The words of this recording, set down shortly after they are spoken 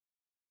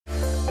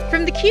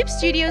From theCUBE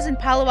studios in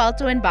Palo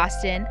Alto and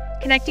Boston,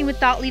 connecting with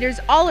thought leaders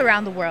all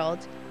around the world,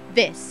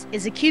 this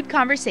is a CUBE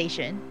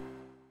Conversation.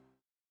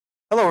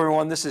 Hello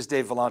everyone, this is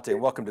Dave Vellante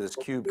and welcome to this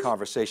CUBE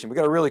Conversation. We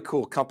got a really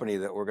cool company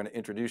that we're going to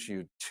introduce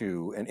you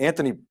to, and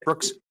Anthony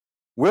Brooks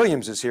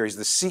Williams is here. He's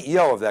the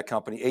CEO of that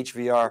company,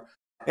 HVR.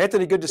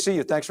 Anthony, good to see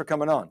you. Thanks for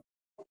coming on.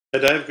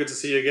 Hey Dave, good to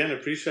see you again.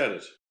 Appreciate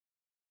it.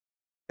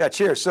 Yeah,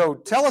 cheers. So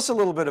tell us a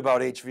little bit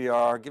about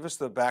HVR. Give us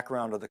the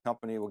background of the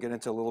company. We'll get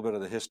into a little bit of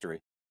the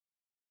history.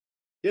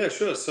 Yeah,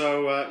 sure.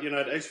 So, at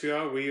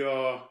HVR, we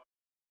are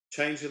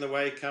changing the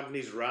way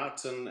companies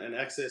route and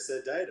access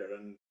their data.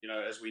 And,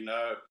 as we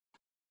know,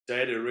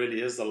 data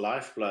really is the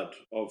lifeblood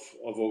of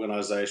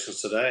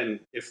organizations today.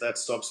 And if that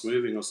stops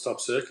moving or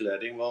stops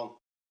circulating, well,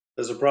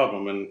 there's a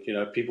problem. And,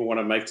 people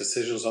want to make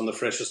decisions on the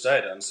freshest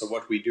data. And so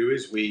what we do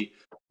is we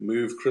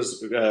move,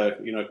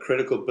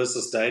 critical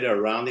business data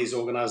around these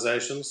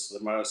organizations.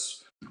 The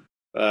most,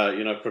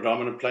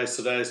 predominant place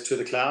today is to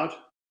the cloud,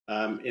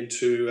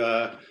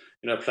 into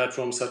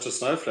platforms such as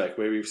Snowflake,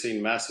 where we've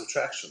seen massive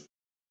traction.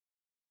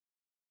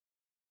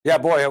 Yeah,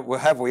 boy,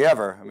 have we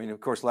ever. I mean, of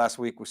course, last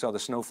week we saw the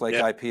Snowflake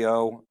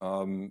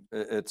IPO.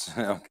 It's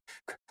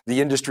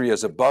the industry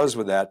is a buzz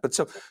with that. But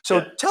so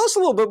tell us a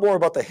little bit more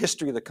about the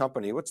history of the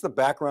company. What's the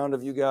background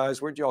of you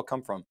guys? Where'd you all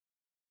come from?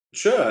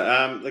 Sure.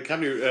 The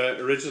company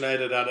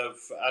originated out of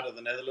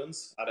the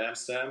Netherlands, out of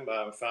Amsterdam,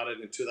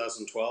 founded in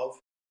 2012,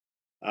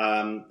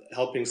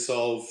 helping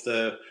solve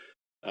the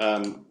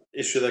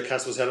issue that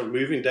customers had of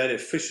moving data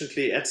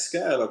efficiently at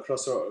scale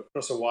across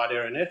a wide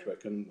area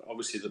network. And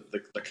obviously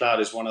the cloud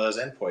is one of those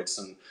endpoints,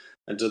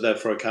 and did that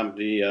for a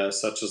company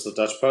such as the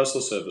Dutch Postal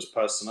Service,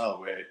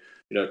 PostNL,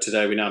 where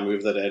today we now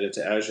move the data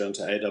to Azure and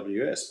to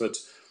AWS. But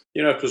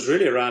it was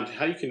really around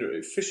how you can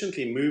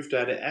efficiently move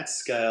data at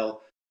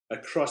scale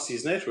across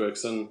these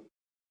networks. And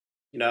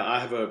I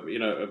have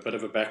a bit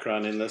of a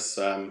background in this,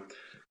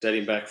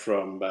 dating back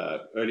from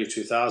early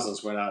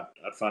 2000s, when I'd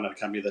founded a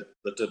company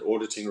that did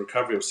auditing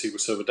recovery of SQL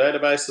Server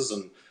databases,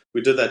 and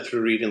we did that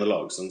through reading the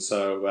logs. And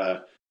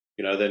so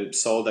then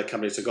sold that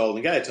company to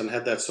Golden Gate and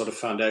had that sort of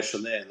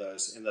foundation there in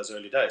those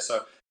early days.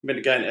 So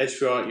again,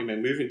 HVR,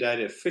 moving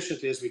data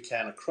efficiently as we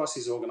can across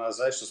these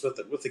organizations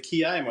with the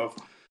key aim of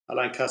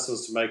allowing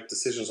customers to make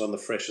decisions on the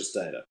freshest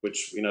data,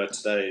 which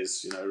today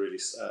is really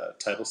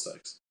table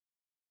stakes.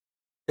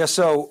 Yeah.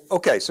 So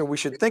okay. So we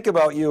should think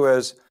about you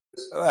as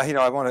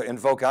I want to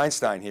invoke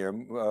Einstein here.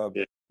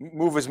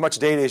 Move as much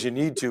data as you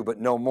need to, but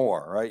no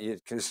more, right?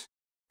 Because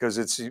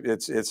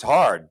it's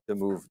hard to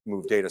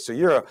move data. So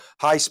you're a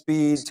high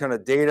speed kind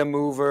of data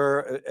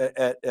mover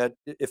at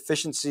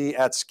efficiency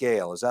at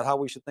scale. Is that how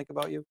we should think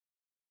about you?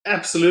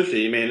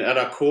 Absolutely. At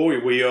our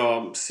core, we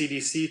are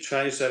CDC,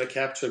 change data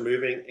capture,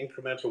 moving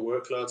incremental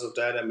workloads of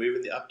data,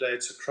 moving the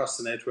updates across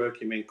the network.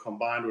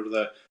 Combined with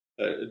a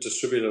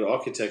distributed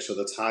architecture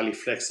that's highly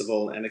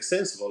flexible and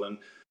extensible. And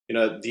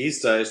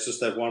these days,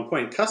 just at one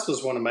point,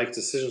 customers want to make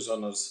decisions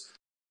on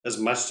as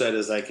much data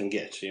as they can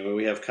get.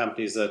 We have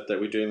companies that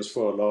we're doing this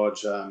for, a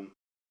large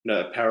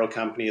apparel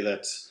company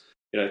that's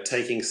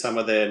taking some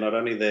of their, not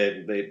only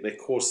their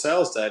core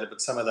sales data,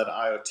 but some of that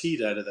IoT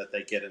data that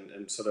they get,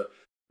 and sort of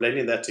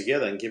blending that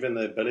together and giving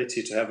the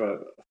ability to have a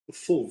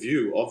full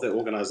view of their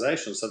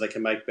organization so they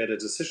can make better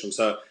decisions.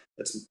 So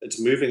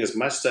it's moving as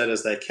much data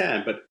as they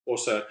can, but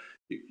also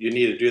you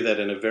need to do that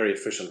in a very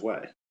efficient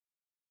way.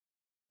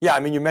 Yeah,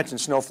 you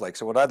mentioned Snowflake.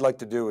 So what I'd like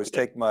to do is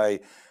take my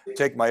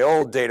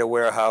old data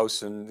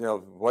warehouse and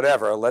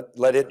whatever,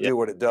 let it do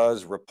what it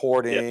does,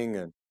 reporting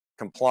and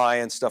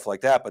compliance, stuff like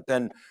that. But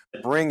then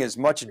bring as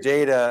much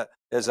data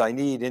as I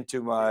need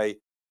into my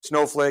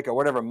Snowflake or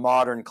whatever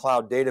modern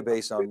cloud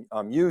database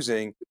I'm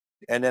using,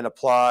 and then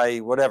apply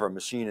whatever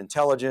machine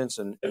intelligence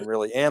and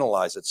really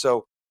analyze it.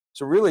 So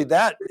really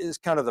that is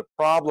kind of the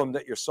problem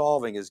that you're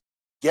solving, is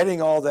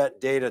getting all that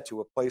data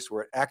to a place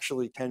where it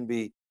actually can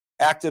be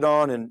acted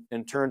on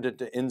and turned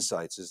into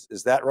insights.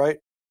 Is that right?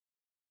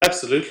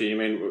 Absolutely.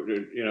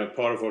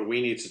 Part of what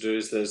we need to do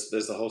is there's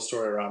the whole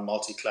story around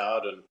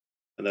multi-cloud,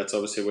 and that's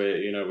obviously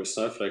where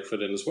Snowflake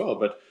fit in as well.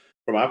 But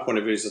from our point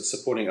of view, it's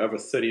supporting over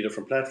 30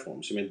 different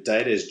platforms.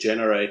 Data is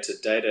generated,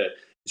 data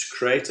is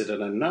created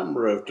in a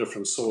number of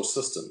different source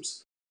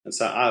systems. And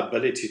so our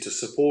ability to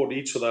support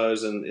each of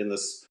those in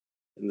this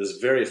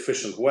very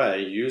efficient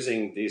way,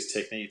 using these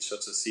techniques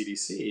such as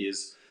CDC,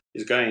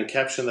 is going and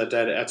capturing that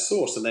data at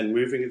source and then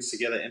moving it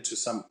together into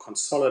some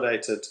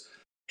consolidated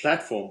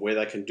platform where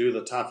they can do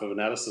the type of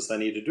analysis they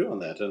need to do on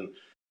that.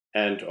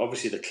 And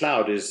obviously the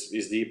cloud is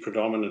the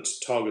predominant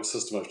target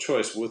system of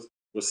choice with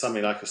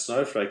something like a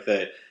Snowflake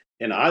there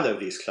in either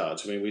of these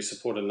clouds. We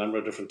support a number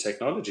of different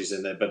technologies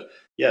in there, but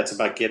yeah, it's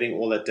about getting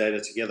all that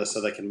data together so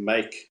they can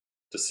make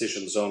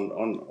decisions on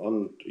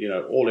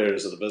all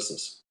areas of the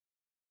business.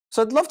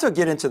 So I'd love to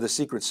get into the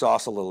secret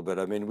sauce a little bit.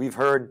 We've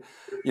heard,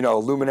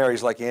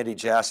 luminaries like Andy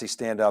Jassy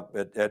stand up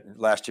at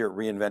last year at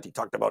reInvent. He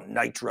talked about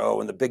Nitro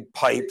and the big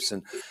pipes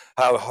and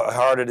how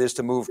hard it is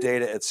to move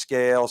data at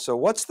scale. So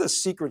what's the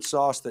secret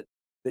sauce that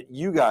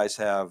you guys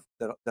have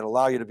that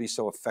allow you to be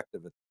so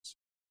effective at this?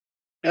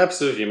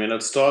 Absolutely. I mean,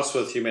 it starts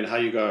with how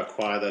you go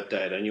acquire that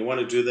data, and you want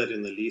to do that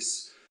in the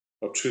least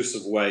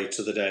obtrusive way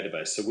to the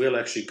database. So we'll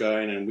actually go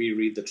in and we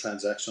read the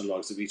transaction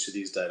logs of each of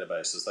these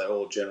databases. They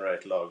all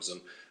generate logs, and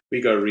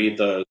we go read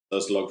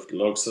those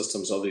log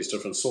systems of these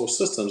different source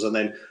systems, and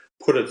then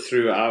put it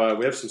through our.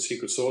 We have some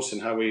secret sauce in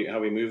how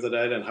we move the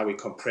data and how we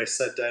compress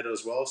that data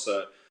as well. So,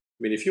 I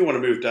mean, if you want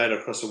to move data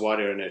across a wide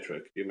area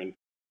network,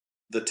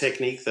 the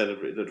technique that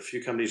a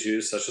few companies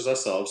use, such as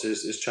ourselves,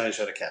 is change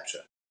data capture.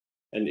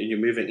 And you're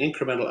moving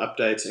incremental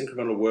updates,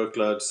 incremental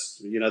workloads,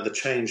 the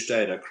change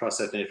data across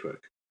that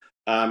network.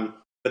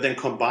 But then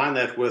combine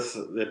that with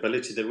the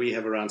ability that we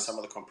have around some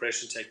of the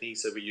compression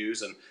techniques that we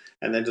use,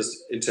 and then just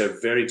into a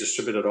very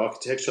distributed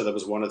architecture. That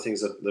was one of the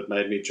things that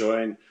made me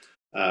join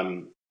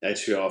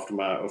HVR after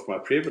my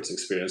previous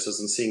experiences,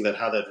 and seeing that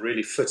how that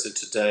really fits in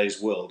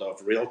today's world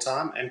of real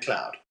time and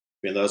cloud.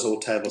 I mean, those are all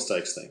table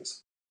stakes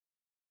things.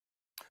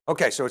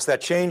 Okay, so it's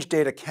that change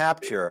data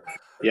capture,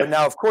 but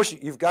now of course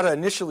you've got to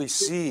initially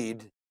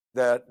seed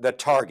that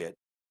target,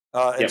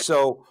 and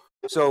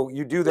so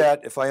you do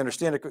that. If I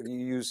understand it,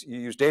 you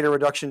use data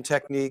reduction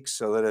techniques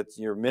so that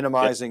you're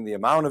minimizing the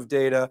amount of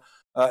data,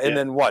 and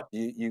then what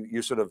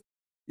you sort of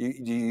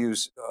you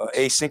use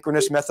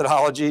asynchronous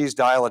methodologies,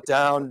 dial it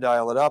down,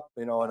 dial it up,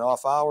 in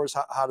off hours.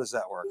 How does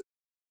that work?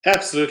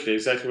 Absolutely,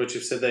 exactly what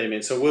you've said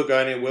there. So we'll go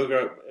in and we'll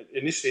go.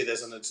 Initially,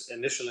 there's an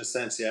initial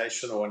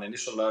instantiation or an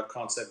initial load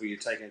concept where you're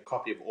taking a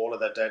copy of all of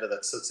that data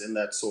that sits in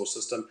that source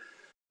system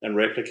and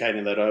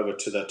replicating that over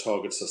to that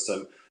target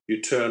system.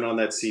 You turn on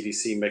that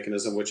CDC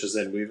mechanism, which is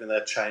then moving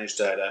that change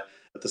data.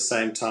 At the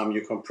same time,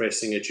 you're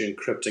compressing it, you're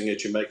encrypting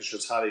it, you're making sure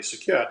it's highly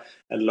secure,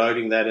 and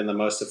loading that in the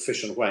most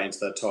efficient way into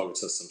that target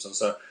systems. And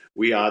so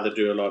we either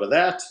do a lot of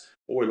that,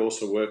 or we'll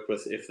also work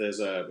with, if there's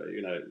a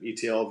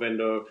ETL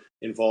vendor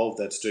involved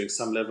that's doing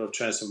some level of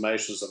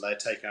transformations and they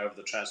take over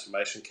the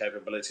transformation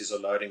capabilities or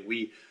loading.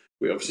 We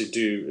obviously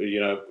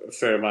do a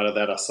fair amount of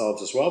that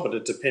ourselves as well, but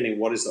it depending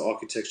what is the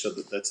architecture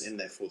that's in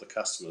there for the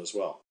customer as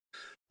well.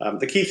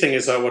 The key thing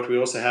is, though, what we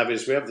also have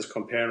is we have this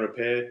compare and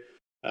repair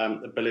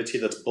ability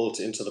that's built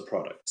into the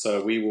product.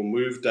 So we will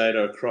move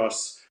data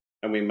across,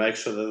 and we make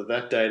sure that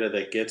that data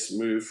that gets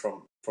moved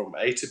from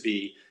A to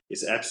B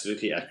is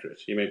absolutely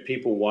accurate.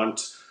 People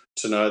want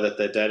to know that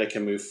their data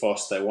can move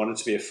fast. They want it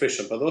to be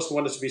efficient, but they also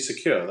want it to be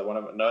secure. They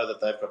want to know that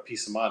they've got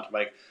peace of mind to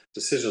make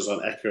decisions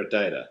on accurate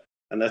data.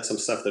 And that's some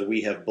stuff that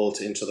we have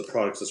built into the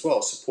product as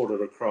well,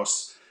 supported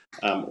across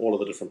all of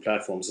the different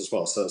platforms as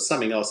well. So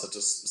something else that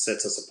just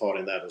sets us apart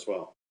in that as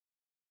well.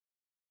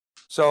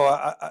 So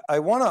I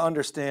want to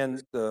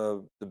understand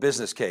the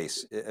business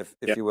case, if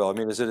you will. I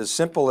mean, is it as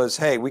simple as,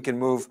 hey, we can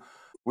move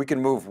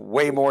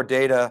way more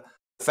data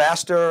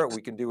faster,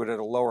 we can do it at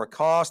a lower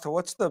cost?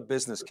 What's the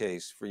business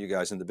case for you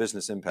guys and the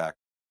business impact?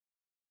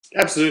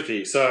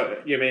 Absolutely. So,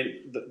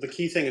 the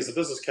key thing is the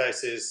business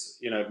case is,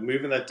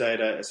 moving that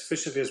data as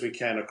efficiently as we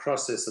can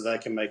across this so they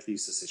can make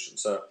these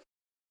decisions. So,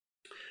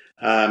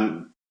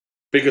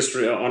 biggest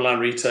online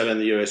retailer in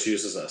the US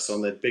uses us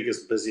on their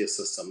biggest, busiest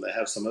system. They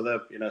have some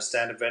other,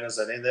 standard vendors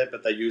that are in there,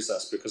 but they use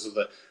us because of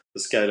the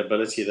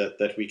scalability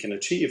that we can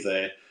achieve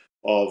there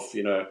of,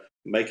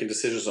 making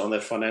decisions on their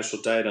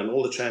financial data and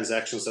all the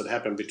transactions that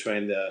happen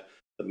between the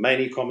main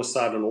e-commerce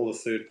side and all the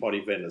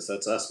third-party vendors.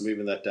 That's us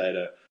moving that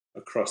data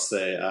across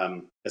there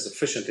as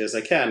efficiently as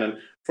they can. And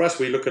for us,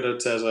 we look at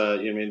it as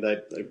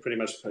they pretty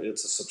much,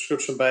 it's a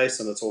subscription based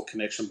and it's all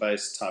connection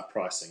based type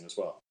pricing as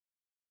well.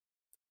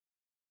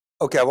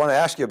 Okay, I want to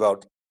ask you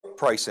about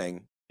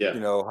pricing. Yeah.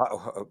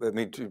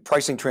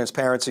 Pricing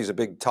transparency is a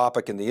big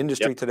topic in the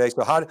industry today.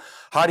 So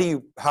how do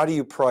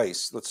you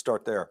price? Let's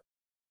start there.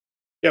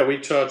 Yeah, we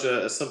charge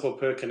a simple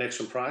per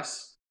connection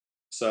price.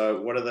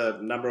 So what are the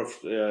number of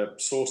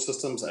source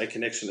systems? A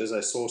connection is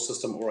a source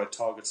system or a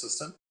target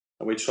system.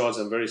 And we charge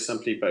them very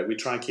simply, but we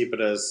try and keep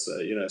it as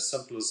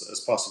simple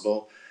as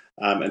possible,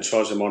 and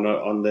charge them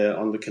on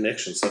the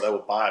connection. So they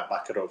will buy a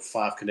bucket of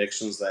 5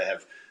 connections. They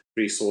have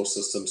 3 source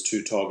systems,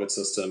 2 target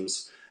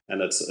systems,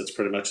 and it's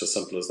pretty much as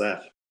simple as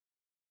that.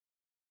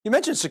 You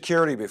mentioned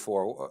security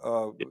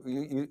before.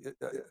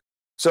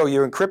 So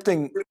you're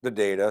encrypting the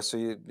data.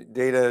 So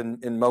data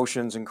in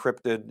motion's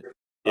encrypted.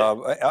 Yeah.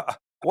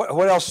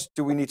 What else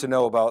do we need to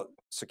know about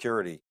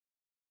security?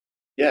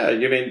 Yeah,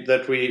 you mean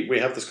that we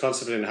have this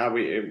concept in how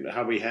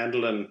we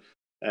handle and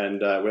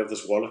we have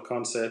this wallet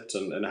concept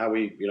and how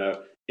we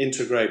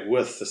integrate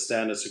with the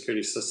standard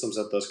security systems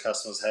that those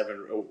customers have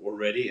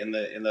already in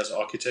those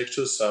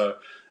architectures. So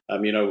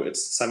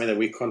it's something that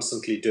we're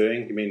constantly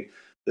doing.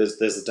 There's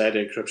the data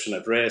encryption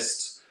at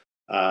rest,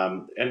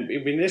 and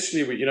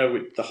initially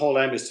the whole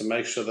aim is to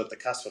make sure that the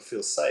customer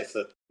feels safe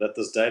that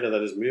this data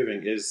that is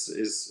moving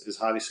is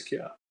highly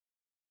secure.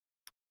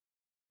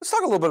 Let's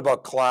talk a little bit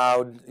about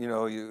cloud,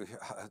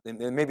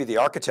 and maybe the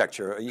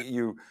architecture.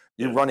 You're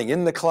running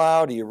in the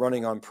cloud, are you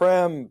running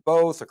on-prem,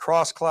 both,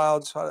 across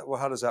clouds?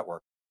 How does that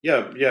work?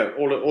 Yeah,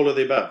 all of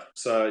the above.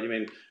 So,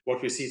 what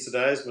we see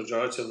today is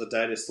majority of the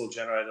data is still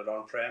generated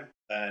on-prem,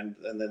 and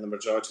then the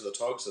majority of the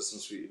target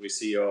systems we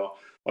see are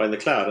are in the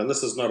cloud. And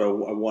this is not a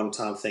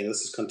one-time thing.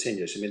 This is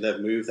continuous. I mean, they've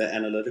moved their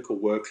analytical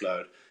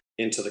workload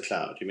into the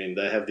cloud. I mean,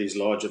 they have these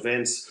large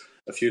events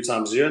a few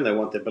times a year, and they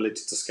want the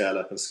ability to scale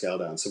up and scale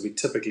down. So we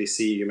typically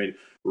see, I mean,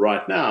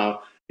 right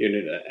now,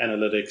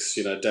 analytics,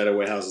 data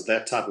warehouses,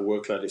 that type of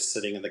workload is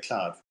sitting in the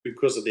cloud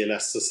because of the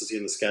elasticity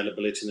and the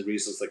scalability and the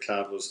reasons the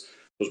cloud was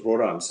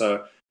brought on.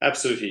 So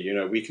absolutely,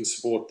 we can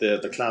support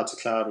the cloud to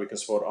cloud, we can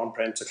support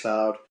on-prem to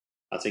cloud.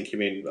 I think,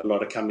 a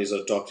lot of companies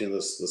are adopting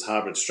this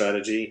hybrid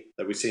strategy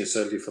that we've seen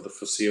certainly for the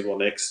foreseeable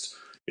next,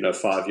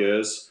 5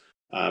 years.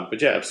 But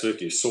yeah,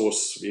 absolutely,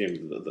 source,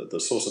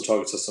 the source and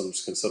target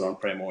systems can sit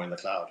on-prem or in the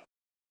cloud.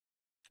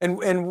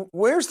 And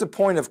where's the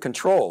point of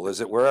control?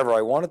 Is it wherever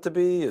I want it to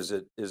be? Is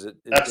it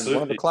in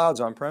one of the clouds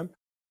on-prem?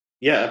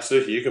 Yeah,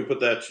 absolutely. You can put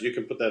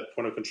that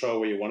point of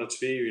control where you want it to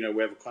be.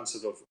 We have a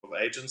concept of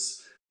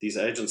agents. These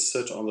agents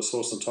sit on the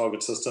source and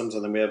target systems,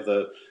 and then we have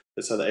the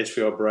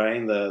HVR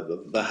brain,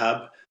 the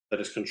hub that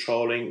is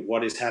controlling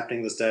what is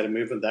happening, this data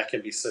movement. That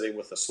can be sitting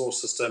with the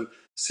source system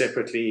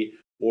separately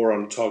or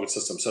on the target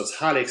system. So it's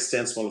highly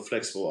extensible and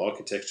flexible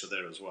architecture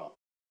there as well.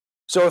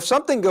 So if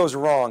something goes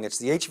wrong, it's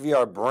the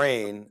HVR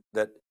brain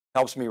that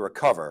helps me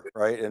recover,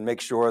 right? And make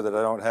sure that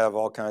I don't have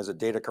all kinds of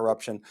data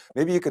corruption.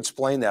 Maybe you could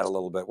explain that a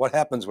little bit. What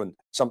happens when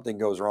something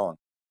goes wrong?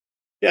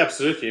 Yeah,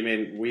 absolutely. I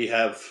mean, we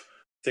have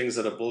things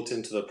that are built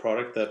into the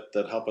product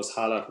that help us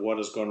highlight what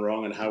has gone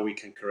wrong and how we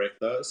can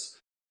correct those.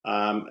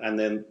 And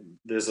then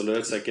there's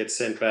alerts that get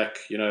sent back,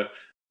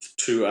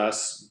 to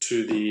us,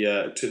 to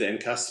the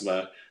end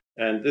customer.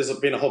 And there's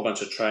been a whole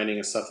bunch of training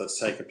and stuff that's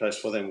taken place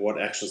for them, what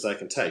actions they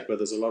can take. But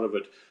there's a lot of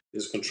it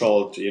is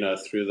controlled,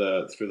 through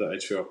the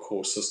HVR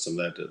core system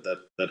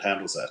that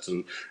handles that.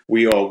 And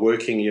we are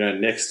working,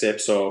 next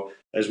steps are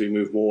as we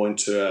move more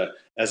into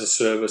as a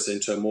service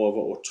into more of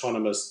an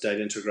autonomous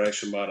data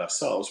integration mode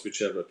ourselves, which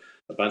have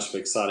a bunch of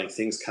exciting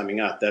things coming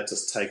out. That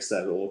just takes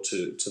that all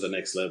to the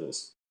next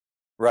levels.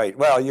 Right.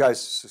 Well, you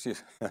guys,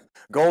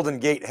 Golden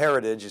Gate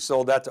Heritage, you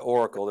sold that to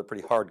Oracle. They're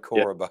pretty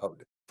hardcore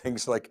about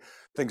things like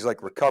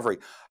recovery.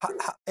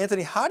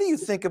 Anthony, how do you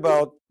think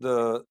about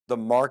the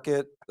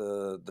market,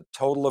 the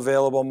total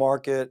available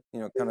market?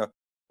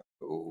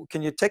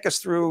 Can you take us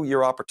through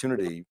your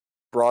opportunity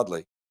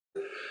broadly?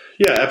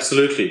 Yeah,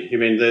 absolutely. I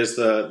mean, there's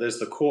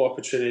the core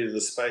opportunity, the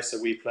space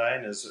that we play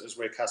in is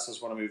where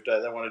customers want to move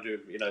data. They want to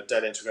do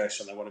data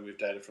integration. They want to move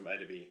data from A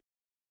to B.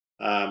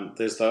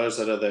 There's those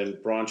that are then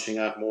branching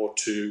out more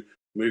to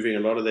moving a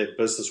lot of their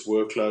business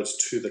workloads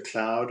to the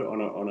cloud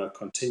on a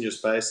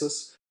continuous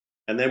basis.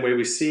 And then where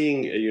we're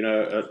seeing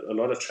a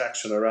lot of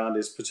traction around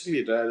is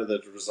particularly data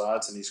that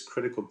resides in these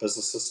critical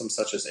business systems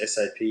such as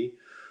SAP.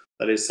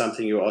 That is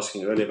something you were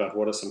asking earlier about.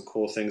 What are some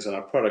core things in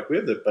our product? We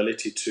have the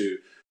ability to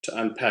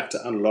unpack,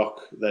 to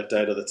unlock that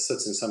data that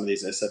sits in some of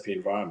these SAP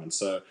environments.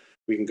 So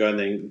we can go and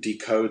then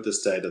decode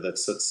this data that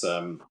sits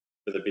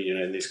whether it be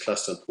in these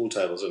cluster and pool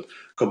tables, and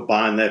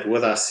combine that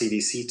with our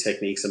CDC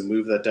techniques and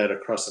move that data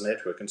across the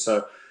network. And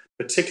so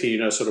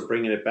particularly, sort of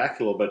bringing it back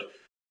a little bit,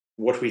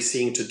 what we're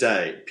seeing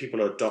today,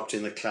 people are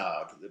adopting the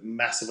cloud, the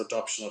massive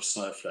adoption of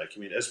Snowflake. I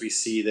mean, as we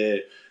see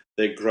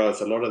their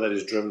growth, a lot of that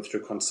is driven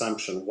through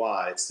consumption.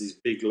 Why? It's these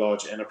big,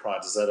 large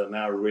enterprises that are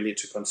now ready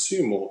to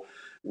consume more.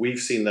 We've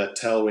seen that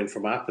tailwind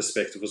from our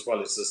perspective as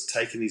well. It's just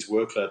taking these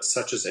workloads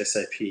such as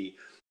SAP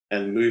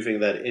and moving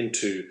that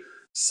into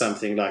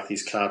something like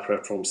these cloud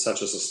platforms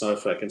such as a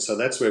Snowflake. And so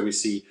that's where we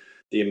see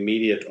the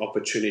immediate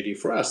opportunity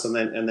for us, and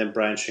then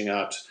branching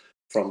out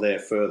from there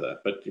further.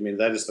 But I mean,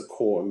 that is the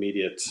core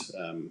immediate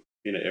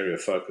area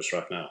of focus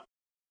right now.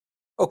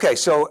 Okay,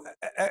 so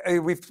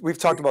we've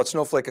talked about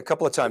Snowflake a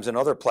couple of times in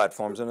other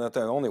platforms, and not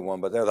the only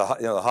one, but they're the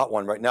hot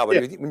one right now.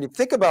 But when you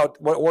think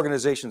about what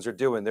organizations are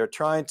doing, they're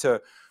trying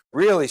to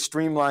really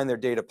streamline their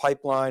data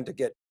pipeline to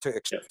get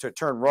to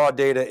turn raw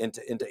data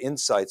into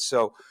insights.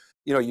 So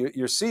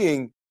you're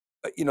seeing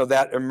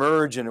that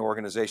emerge in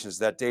organizations,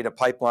 that data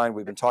pipeline.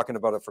 We've been talking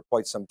about it for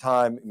quite some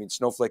time. I mean,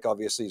 Snowflake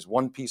obviously is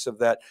one piece of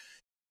that.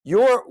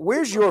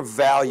 Where's your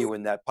value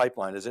in that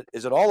pipeline? Is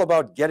it all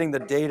about getting the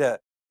data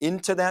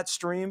into that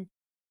stream?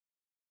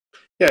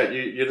 Yeah,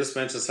 you just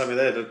mentioned something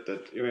there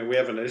that we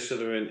have an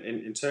initiative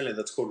internally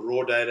that's called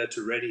raw data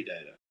to ready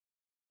data.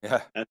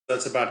 Yeah. And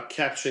that's about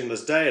capturing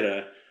this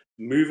data,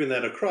 moving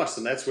that across,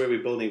 and that's where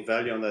we're building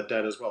value on that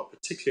data as well,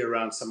 particularly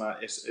around some of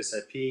our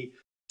SAP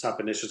type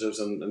initiatives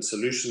and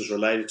solutions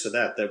related to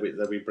that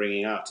we're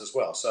bringing out as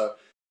well. So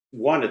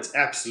one, it's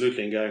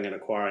absolutely going and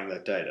acquiring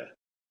that data.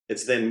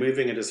 It's then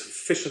moving it as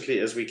efficiently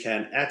as we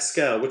can at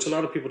scale, which a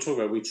lot of people talk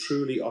about. We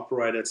truly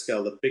operate at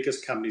scale. The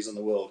biggest companies in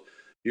the world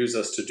use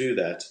us to do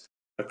that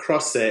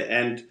across there,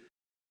 and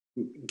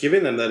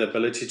giving them that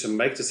ability to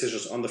make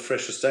decisions on the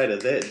freshest data.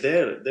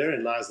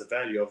 Therein lies the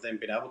value of them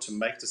being able to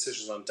make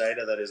decisions on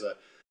data that is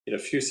a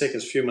few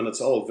seconds, few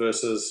minutes old,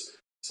 versus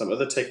some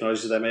other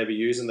technology they may be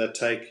using that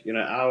take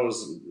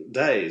hours,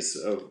 days.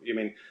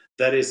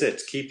 That is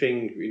it.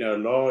 Keeping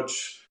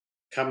large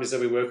companies that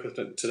we work with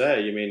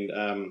today.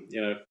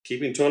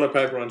 Keeping toilet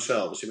paper on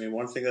shelves.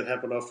 One thing that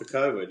happened after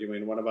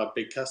COVID. One of our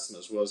big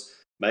customers was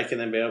making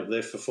them be able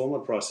their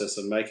fulfillment process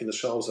and making the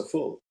shelves are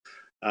full.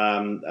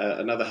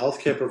 another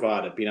healthcare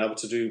provider being able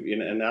to do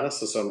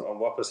analysis on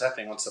what was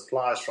happening on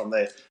supplies from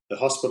the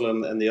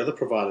hospital and the other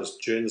providers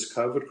during this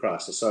COVID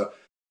crisis. So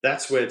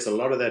that's where it's a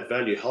lot of that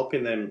value,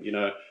 helping them,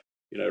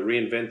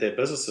 reinvent their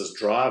businesses,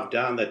 drive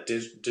down that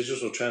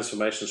digital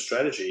transformation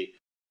strategy.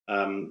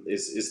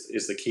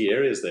 Is the key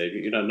areas there.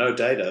 No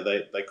data,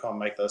 they can't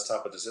make those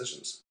type of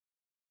decisions.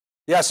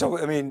 Yeah, so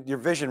I mean, your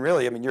vision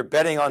really, I mean, you're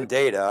betting on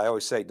data. I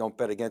always say don't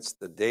bet against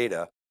the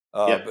data.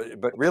 Yeah.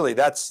 But really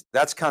that's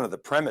kind of the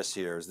premise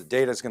here is the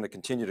data is going to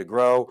continue to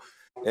grow.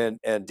 And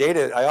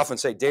data, I often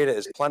say data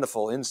is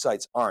plentiful,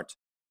 insights aren't.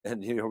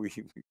 And we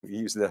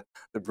use the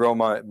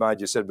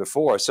bromide you said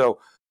before. So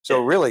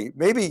really,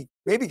 maybe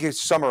you could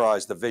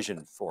summarize the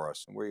vision for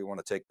us and where you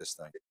want to take this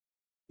thing.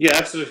 Yeah,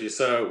 absolutely.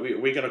 So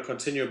we're going to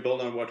continue to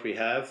build on what we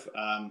have,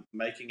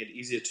 making it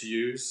easier to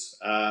use.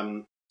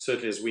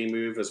 Certainly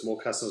as more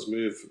customers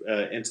move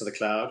into the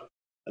cloud.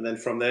 And then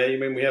from there,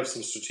 we have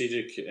some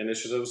strategic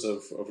initiatives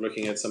of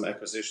looking at some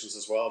acquisitions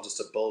as well, just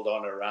to build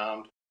on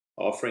around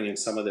offering in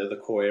some of the other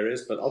core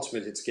areas. But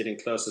ultimately, it's getting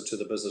closer to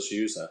the business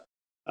user.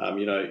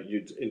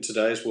 In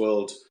today's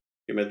world,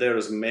 there are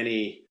as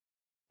many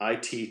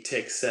IT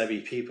tech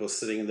savvy people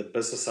sitting in the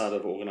business side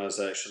of the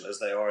organization as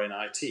they are in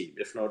IT,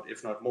 if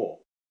not more.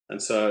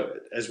 And so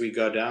as we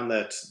go down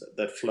that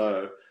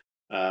flow,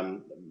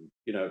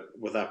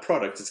 with our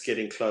product, it's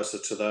getting closer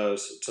to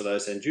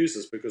those end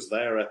users because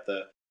they are at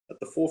the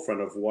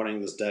forefront of wanting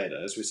this data.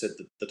 As we said,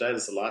 the data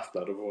is the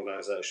lifeblood of an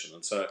organization,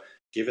 and so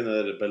giving them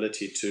that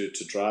ability to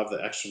drive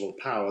the actionable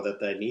power that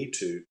they need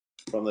to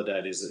from the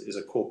data is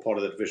a core part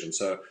of that vision.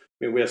 So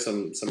we have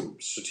some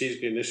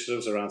strategic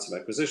initiatives around some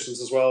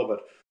acquisitions as well, but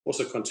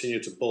also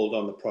continue to build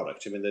on the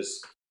product.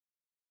 There's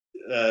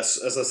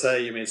as I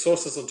say,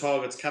 sources and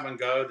targets come and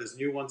go. There's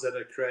new ones that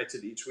are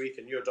created each week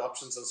and new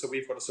adoptions, and so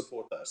we've got to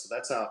support those. So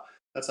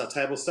that's our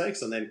table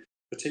stakes, and then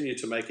continue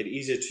to make it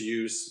easier to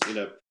use,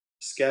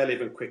 scale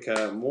even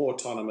quicker, more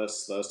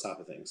autonomous, those type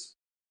of things.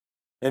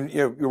 And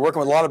you're working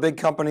with a lot of big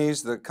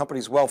companies. The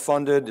company's well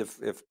funded.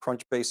 If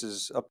Crunchbase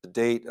is up to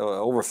date,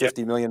 over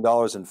 $50 million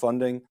in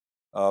funding.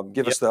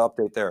 Give us the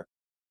update there.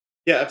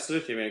 Yeah,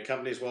 absolutely.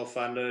 Company's well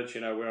funded.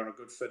 We're on a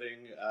good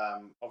footing.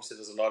 Obviously,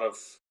 there's a lot of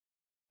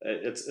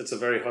it's a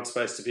very hot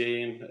space to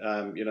be in.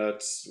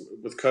 It's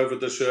with COVID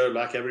this year,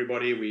 like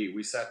everybody,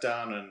 we sat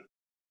down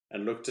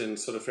and looked in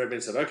sort of February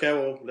and said, okay,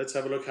 well, let's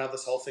have a look how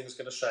this whole thing's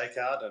going to shake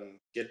out and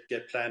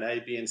get plan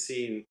A, B, and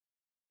C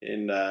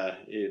in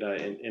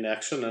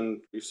action.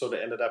 And we've sort of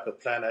ended up with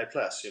plan A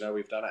plus.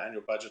 We've done our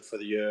annual budget for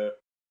the year.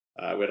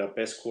 We had our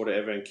best quarter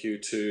ever in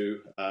Q2.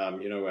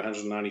 We're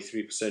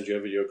 193%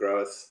 year-over-year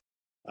growth.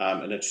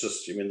 And it's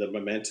just, the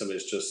momentum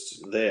is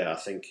just there. I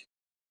think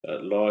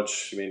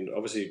large,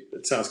 obviously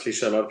it sounds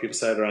cliche, a lot of people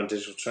say it around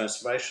digital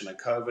transformation and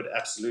COVID,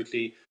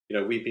 absolutely.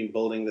 We've been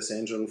building this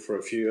engine for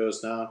a few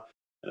years now,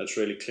 and it's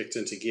really clicked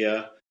into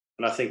gear.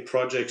 And I think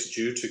projects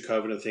due to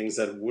COVID and things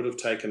that would have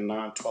taken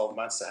 9-12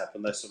 months to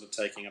happen, they're sort of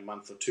taking a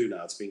month or two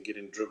now. It's been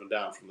getting driven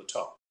down from the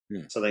top.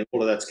 So I think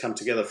all of that's come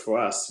together for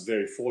us,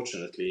 very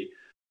fortunately.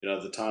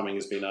 The timing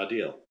has been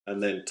ideal.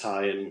 And then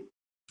tie in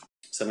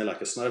something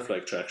like a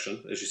Snowflake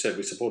traction. As you said,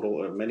 we support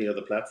many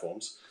other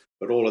platforms,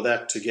 but all of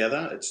that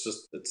together, it's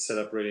set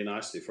up really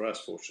nicely for us,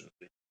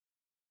 fortunately.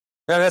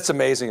 Yeah, that's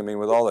amazing.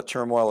 With all the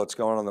turmoil that's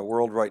going on in the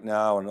world right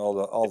now and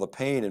all the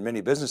pain in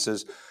many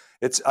businesses,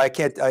 I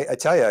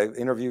tell you, I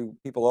interview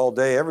people all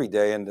day, every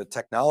day, and the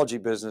technology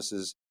business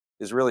is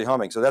really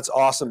humming. So that's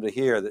awesome to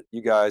hear that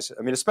you guys,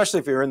 especially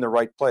if you're in the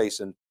right place,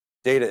 and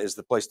data is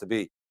the place to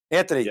be.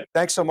 Anthony,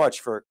 thanks so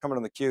much for coming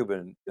on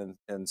theCUBE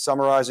and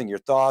summarizing your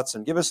thoughts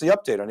and give us the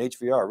update on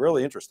HVR.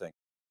 Really interesting.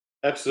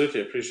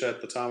 Absolutely, appreciate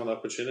the time and the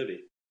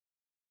opportunity.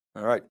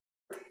 All right.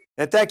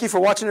 And thank you for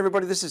watching,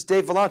 everybody. This is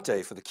Dave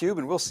Vellante for theCUBE,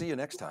 and we'll see you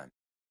next time.